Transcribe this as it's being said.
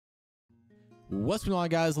What's going on,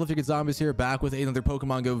 guys? Raticate Zombies here, back with another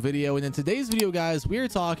Pokemon Go video. And in today's video, guys, we are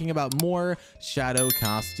talking about more shadow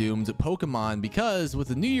costumed Pokemon, because with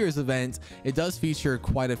the New Year's event, it does feature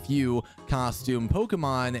quite a few costume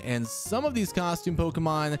Pokemon, and some of these costume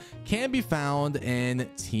Pokemon can be found in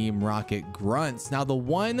Team Rocket grunts. Now, the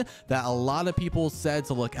one that a lot of people said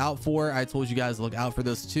to look out for, I told you guys to look out for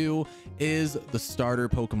this too, is the starter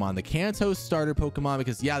Pokemon, the Kanto starter Pokemon,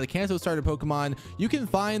 because yeah, the Kanto starter Pokemon, you can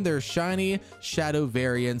find their shiny shadow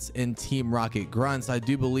variants in Team Rocket grunts. I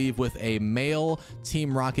do believe with a male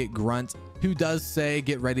Team Rocket grunt who does say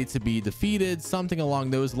get ready to be defeated, something along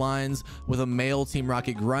those lines. With a male Team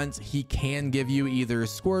Rocket grunt, he can give you either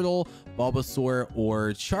Squirtle, Bulbasaur, or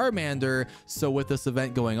Charmander. So with this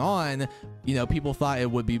event going on, you know, people thought it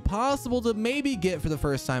would be possible to maybe get, for the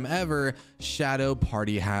first time ever, Shadow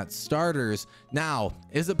Party Hat starters. Now,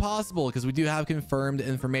 is it possible? Because we do have confirmed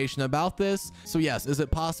information about this. So yes, is it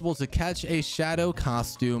possible to catch a shadow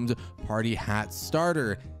costumed Party Hat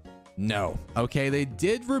starter? No. Okay, they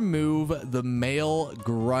did remove the male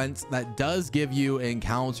grunt that does give you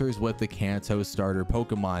encounters with the Kanto starter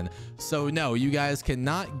Pokemon. So no, you guys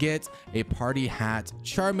cannot get a Party Hat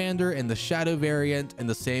Charmander in the shadow variant, and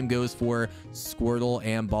the same goes for Squirtle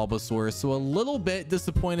and Bulbasaur. So a little bit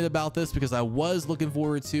disappointed about this, because I was looking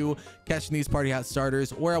forward to catching these Party Hat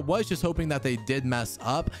starters, or I was just hoping that they did mess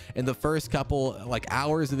up in the first couple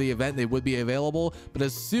hours of the event they would be available. But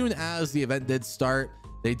as soon as the event did start,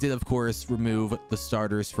 they did, of course, remove the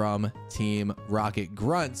starters from Team Rocket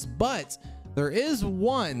grunts. But there is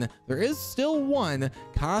still one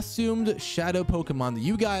costumed shadow Pokemon that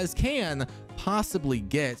you guys can possibly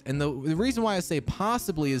get. And the reason why I say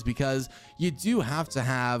possibly is because you do have to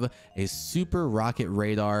have a Super Rocket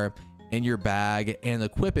Radar in your bag and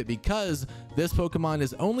equip it, because this Pokemon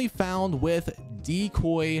is only found with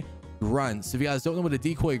decoy grunts. If you guys don't know what a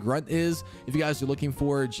decoy grunt is, if you guys are looking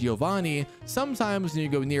for Giovanni, sometimes when you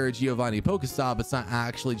go near a Giovanni Pokestop, it's not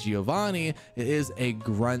actually Giovanni, it is a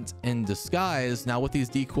grunt in disguise. Now with these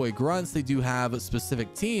decoy grunts, they do have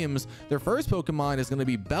specific teams. Their first Pokemon is going to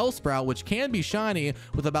be Bellsprout, which can be shiny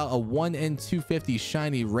with about a 1 in 250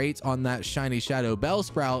 shiny rate on that shiny shadow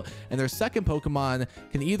Bellsprout. And their second Pokemon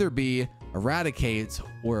can either be a Raticate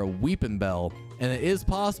or a Weepinbell. And it is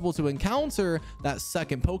possible to encounter that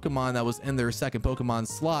second Pokemon that was in their second Pokemon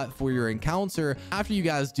slot for your encounter after you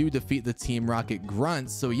guys do defeat the Team Rocket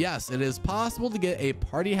grunts. So yes, it is possible to get a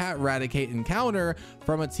Party Hat Raticate encounter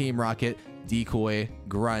from a Team Rocket decoy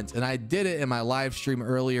grunt, and I did it in my live stream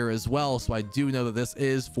earlier as well, so I do know that this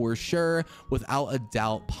is for sure, without a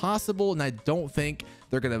doubt, possible. And I don't think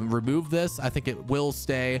they're going to remove this. I think it will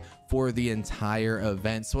stay for the entire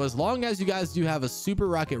event. So as long as you guys do have a Super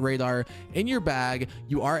Rocket Radar in your bag,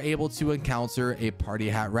 you are able to encounter a Party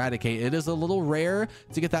Hat Raticate. It is a little rare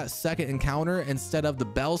to get that second encounter instead of the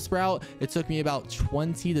Bellsprout. It took me about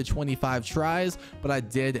 20 to 25 tries, but I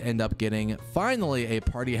did end up getting finally a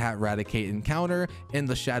Party Hat Raticate encounter in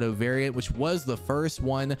the shadow variant, which was the first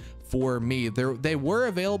one for me. They were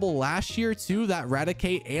available last year too, that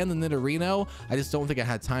Raticate and the Nidorino. I just don't think I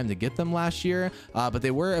had time to get them last year, but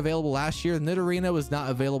they were available last year. The Nidorino is not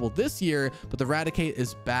available this year, but the Raticate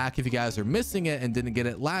is back if you guys are missing it and didn't get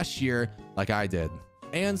it last year like I did.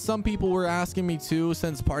 And some people were asking me too,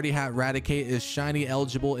 since Party Hat Raticate is shiny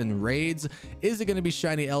eligible in raids, is it going to be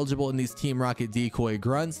shiny eligible in these Team Rocket decoy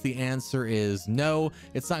grunts? The answer is no,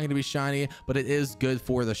 it's not going to be shiny, but it is good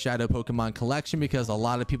for the shadow Pokemon collection, because a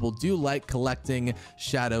lot of people do like collecting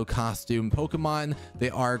shadow costume Pokemon. They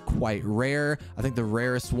are quite rare. I think the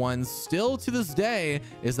rarest one still to this day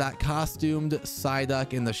is that costumed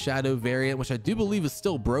Psyduck in the shadow variant, which I do believe is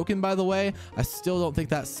still broken, by the way. I still don't think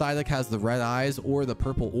that Psyduck has the red eyes or the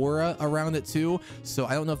purple aura around it too, so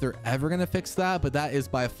I don't know if they're ever going to fix that, but that is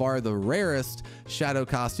by far the rarest shadow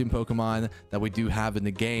costume Pokemon that we do have in the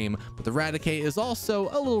game. But the Raticate is also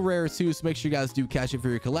a little rare too, so make sure you guys do catch it for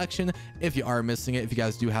your collection if you are missing it, if you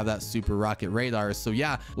guys do have that Super Rocket Radar. So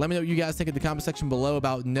yeah, let me know what you guys think in the comment section below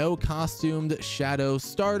about no costumed shadow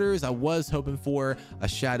starters. I was hoping for a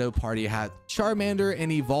Shadow Party Hat Charmander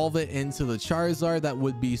and evolve it into the Charizard. That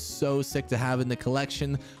would be so sick to have in the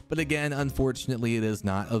collection, but again, unfortunately, it is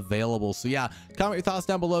not available. So yeah, comment your thoughts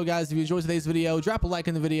down below, guys. If you enjoyed today's video, drop a like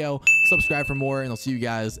in the video, subscribe for more, and I'll see you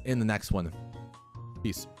guys in the next one.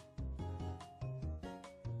 Peace.